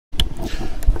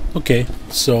Okay,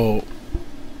 so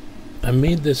I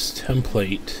made this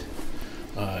template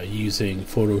using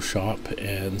Photoshop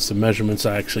and some measurements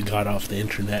I actually got off the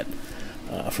internet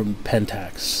from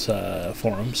Pentax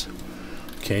forums.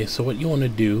 Okay, so what you want to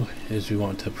do is you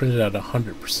want to print it at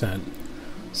 100%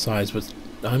 size, but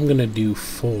I'm going to do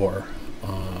 4.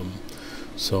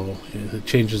 So it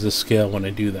changes the scale when I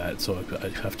do that, so I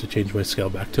have to change my scale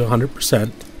back to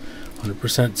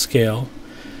 100% scale,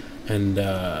 and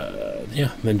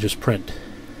yeah, then just print.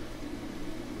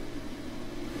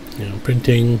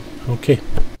 Printing. Okay.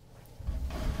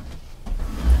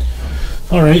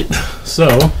 Alright,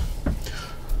 so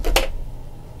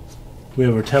we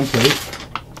have our template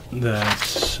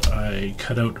that I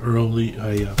cut out early.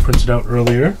 I printed out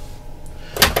earlier.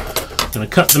 I'm going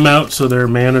to cut them out so they're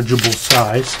manageable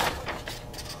size.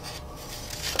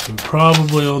 You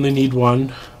probably only need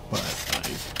one, but I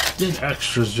did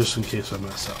extras just in case I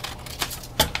mess up.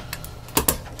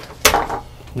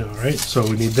 Alright, so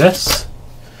we need this.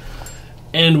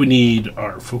 And we need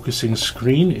our focusing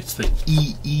screen. It's the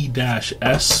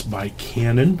EE-S by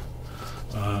Canon.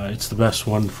 It's the best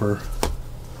one for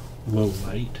low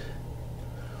light.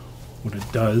 What it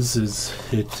does is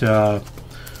it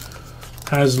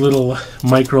has little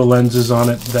micro lenses on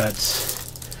it that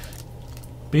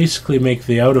basically make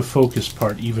the out of focus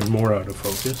part even more out of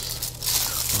focus.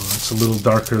 It's a little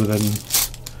darker than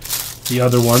the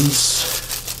other ones,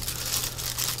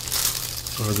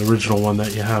 or the original one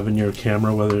that you have in your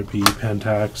camera, whether it be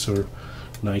Pentax or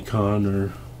Nikon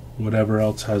or whatever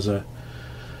else has a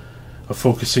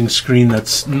focusing screen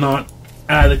that's not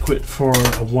adequate for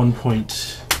a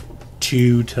 1.2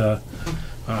 to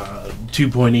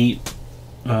 2.8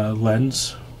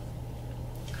 lens.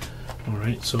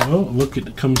 Alright, so look,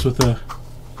 it comes with a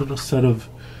little set of,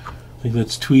 I think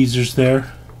that's tweezers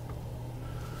there.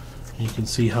 You can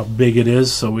see how big it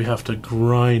is, so we have to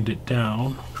grind it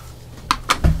down.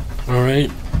 Alright,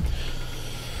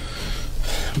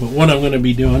 but what I'm going to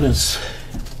be doing is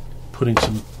putting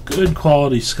some good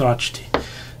quality Scotch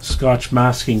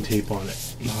masking tape on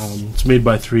it. It's made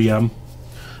by 3M.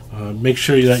 Make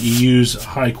sure that you use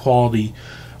high quality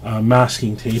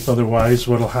masking tape, otherwise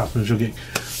what will happen is you'll get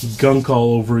gunk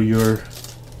all over your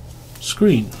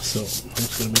screen. So I'm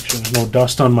just going to make sure there's no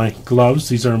dust on my gloves.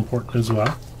 These are important as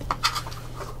well.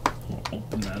 I'll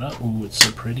open that up. Ooh, it's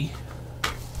so pretty.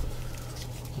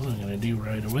 What I'm going to do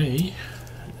right away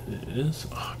is,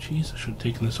 oh geez, I should have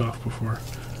taken this off before.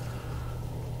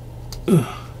 Ugh.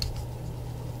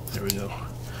 There we go.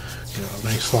 Got a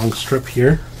nice long strip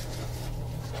here.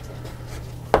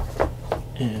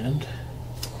 And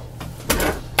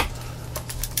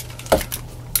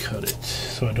cut it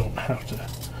so I don't have to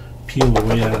peel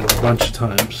away at it a bunch of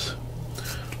times.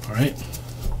 Alright.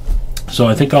 So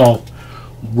I think I'll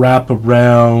wrap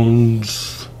around.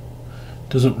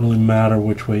 Doesn't really matter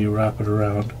which way you wrap it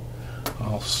around.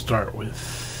 I'll start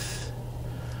with,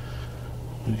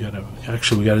 we gotta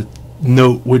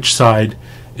note which side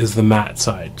is the matte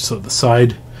side. So the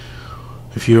side,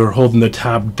 if you're holding the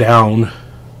tab down,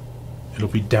 it'll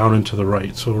be down and to the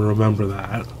right, so remember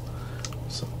that.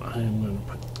 So I'm going to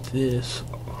put this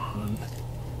on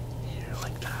here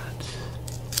like that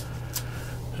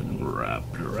and wrap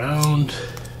it around,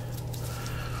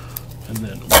 and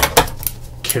then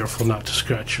careful not to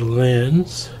scratch your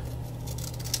lens.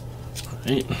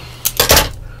 Alright,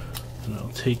 and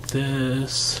I'll take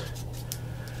this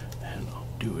and I'll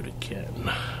do it again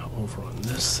over on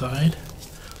this side.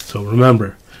 So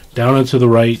remember, down and to the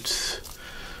right,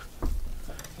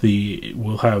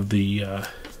 we'll have the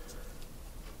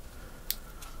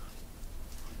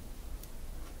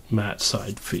matte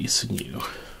side facing you.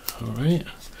 Alright,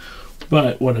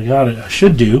 but what I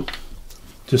should do,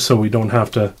 just so we don't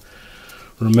have to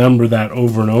remember that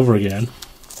over and over again.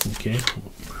 Okay,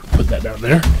 put that down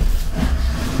there.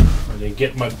 I didn't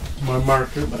get my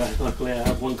marker, but luckily I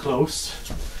have one close.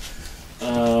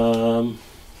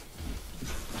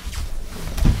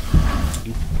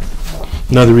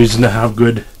 Another reason to have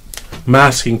good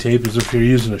masking tape is if you're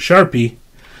using a Sharpie,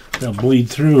 they'll bleed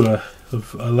through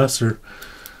a lesser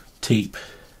tape.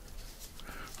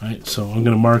 Right, so I'm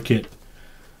going to mark it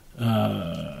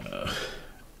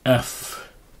F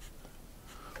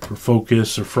for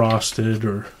focus or frosted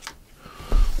or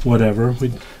whatever.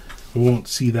 We won't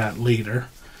see that later.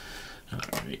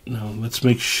 Alright, now let's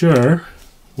make sure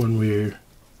when we're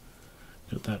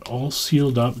got that all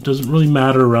sealed up, it doesn't really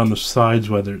matter around the sides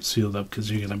whether it's sealed up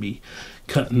because you're going to be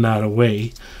cutting that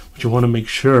away, but you want to make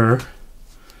sure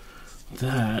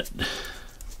that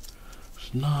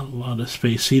there's not a lot of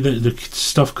space. See that the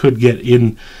stuff could get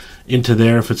into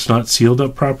there if it's not sealed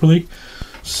up properly.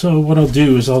 So what I'll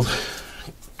do is I'll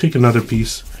take another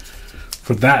piece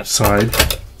for that side.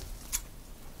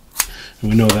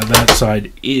 And we know that that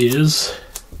side is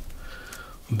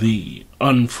the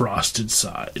unfrosted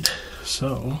side.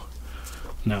 So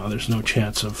now there's no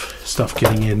chance of stuff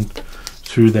getting in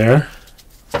through there.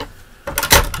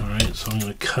 Alright, so I'm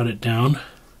going to cut it down.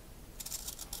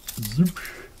 Zoop.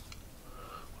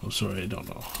 Oh, sorry, I don't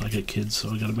know. I got kids, so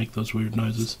I got to make those weird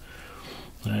noises.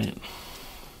 Alright.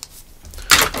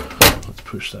 Let's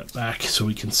push that back so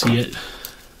we can see it.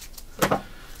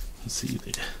 Let's see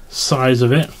the size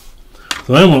of it.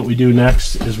 So then what we do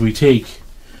next is we take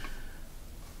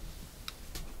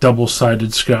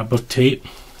double-sided scrapbook tape.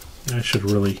 I should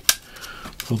have really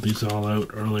pulled these all out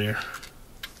earlier.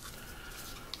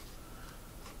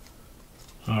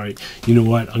 Alright, you know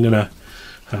what? I'm going to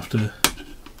have to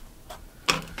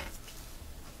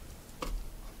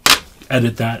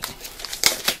edit that.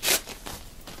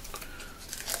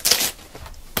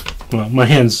 Well, my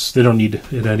hands, they don't need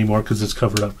it anymore because it's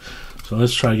covered up. So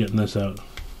let's try getting this out.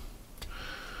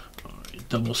 Alright,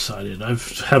 double-sided. I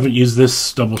haven't used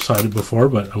this double-sided before,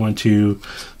 but I went to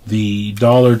the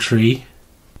Dollar Tree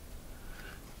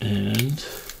and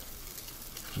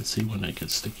let's see when it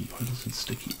gets sticky. When is it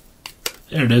sticky?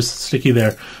 There it is, sticky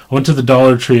there. I went to the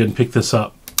Dollar Tree and picked this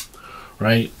up.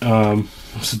 Right?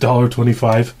 It's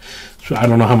 $1.25. I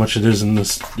don't know how much it is in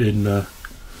this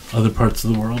other parts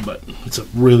of the world, but it's a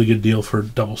really good deal for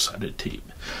double-sided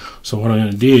tape. So what I'm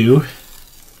going to do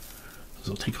is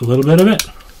I'll take a little bit of it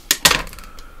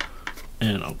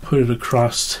and I'll put it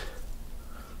across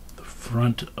the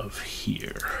front of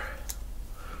here.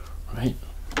 Right?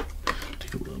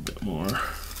 Take a little bit more.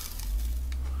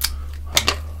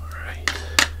 Alright.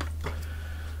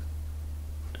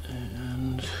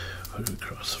 And put it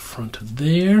across the front of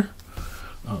there.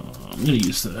 I'm going to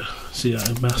use the, see,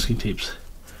 masking tapes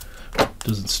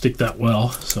doesn't stick that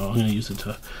well, so I'm going to use it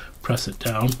to press it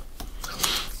down.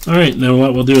 Alright, now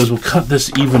what we'll do is we'll cut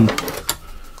this even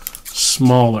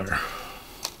smaller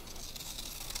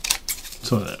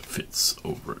so that it fits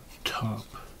over top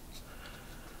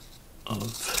of,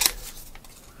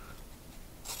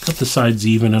 cut the sides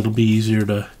even, it'll be easier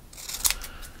to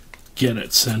get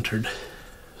it centered.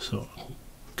 So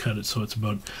cut it so it's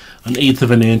about 1/8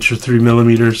 of an inch or 3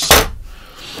 millimeters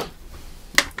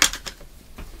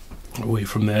away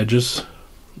from the edges.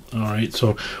 Alright,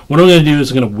 so what I'm going to do is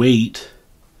I'm going to wait,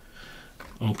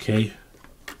 okay,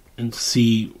 and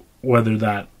see whether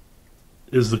that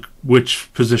is the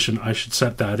which position I should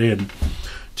set that in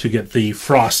to get the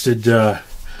frosted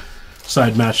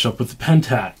side matched up with the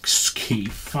Pentax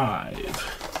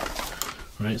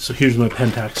K5. Alright, so here's my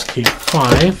Pentax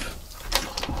K5.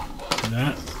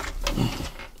 That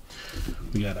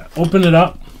we gotta open it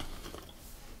up,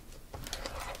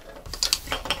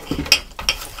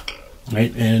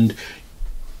 right, and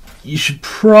you should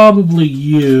probably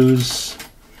use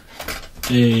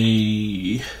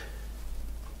a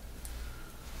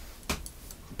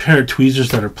pair of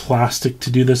tweezers that are plastic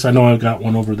to do this. I know I've got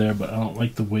one over there, but I don't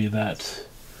like the way that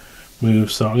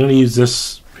moves, so I'm going to use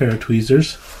this pair of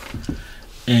tweezers,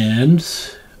 and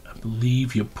I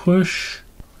believe you push.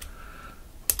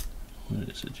 What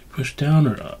is it? You push down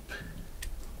or up?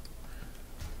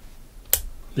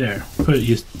 There.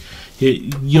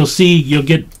 You'll see. You'll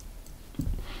get.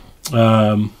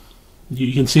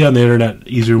 You can see on the internet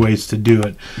easier ways to do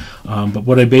it. But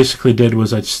what I basically did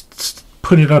was I just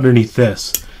put it underneath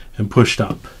this and pushed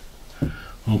up.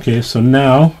 Okay. So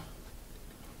now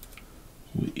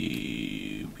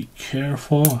we be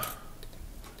careful.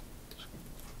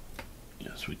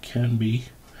 Yes, we can be.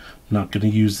 I'm not going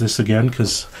to use this again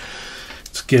because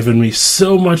it's given me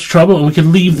so much trouble, and we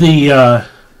can leave the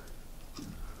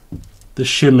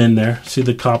shim in there. See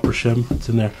the copper shim? It's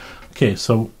in there. Okay,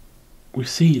 so we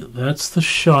see that's the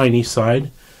shiny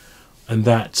side, and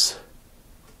that's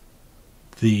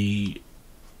the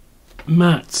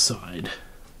matte side.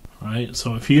 Right?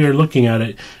 So if you're looking at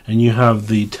it and you have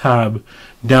the tab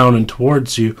down and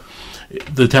towards you,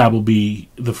 the tab will be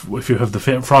if you have the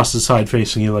frosted side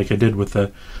facing you, like I did with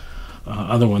the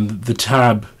other one, the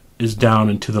tab is down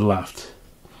and to the left.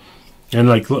 And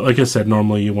like I said,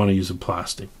 normally you want to use a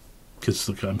plastic because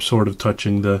I'm sort of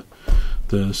touching the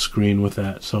screen with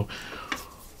that. So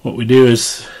what we do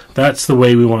is that's the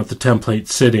way we want the template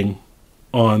sitting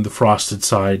on the frosted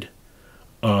side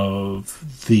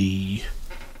of the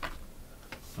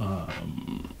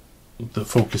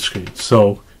focus screen.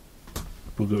 So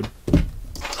we'll go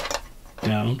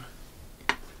down,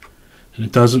 and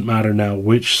it doesn't matter now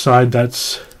which side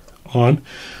that's on,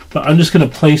 but I'm just going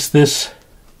to place this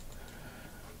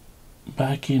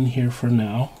back in here for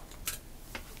now.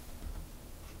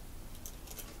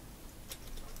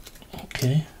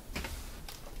 okay.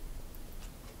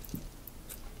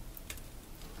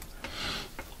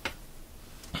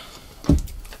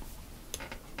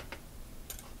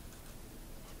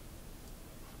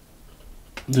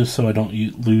 Just so I don't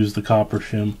lose the copper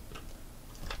shim.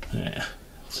 Yeah,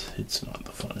 it's not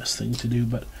the funnest thing to do,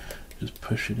 but just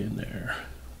push it in there.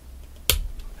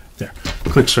 There,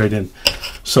 clicks right in.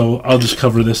 So I'll just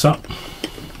cover this up.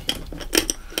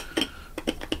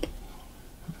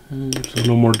 So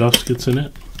no more dust gets in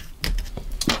it.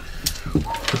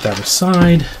 Put that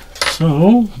aside.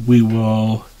 So we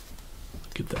will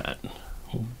look at that.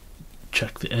 We'll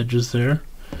check the edges there.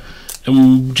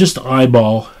 And just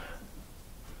eyeball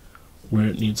where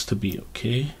it needs to be,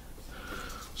 okay?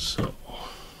 So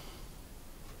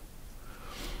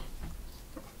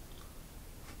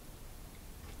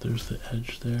there's the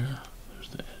edge there, there's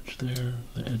the edge there,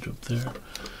 the edge up there.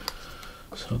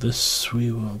 So this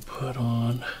we will put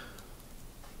on,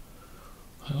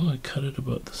 well, I cut it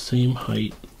about the same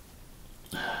height.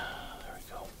 There we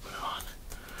go, put it on.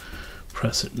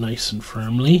 Press it nice and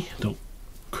firmly. Don't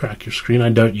crack your screen.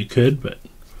 I doubt you could, but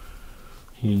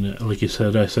you know, like I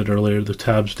said earlier, the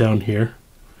tab's down here,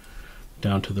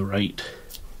 down to the right.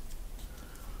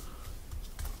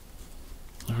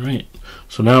 Alright,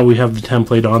 so now we have the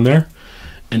template on there,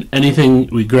 and anything,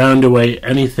 we ground away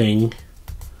anything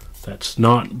that's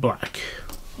not black.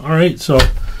 Alright, so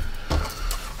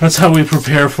that's how we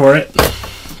prepare for it.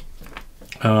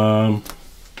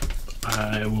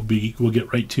 We'll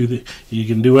get right to the, you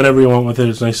can do whatever you want with it.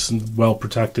 It's nice and well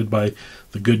protected by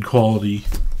the good quality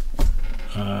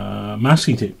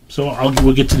masking tape. So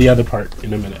we'll get to the other part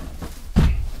in a minute.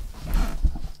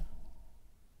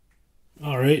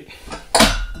 Alright,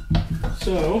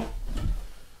 so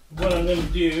what I'm going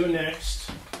to do next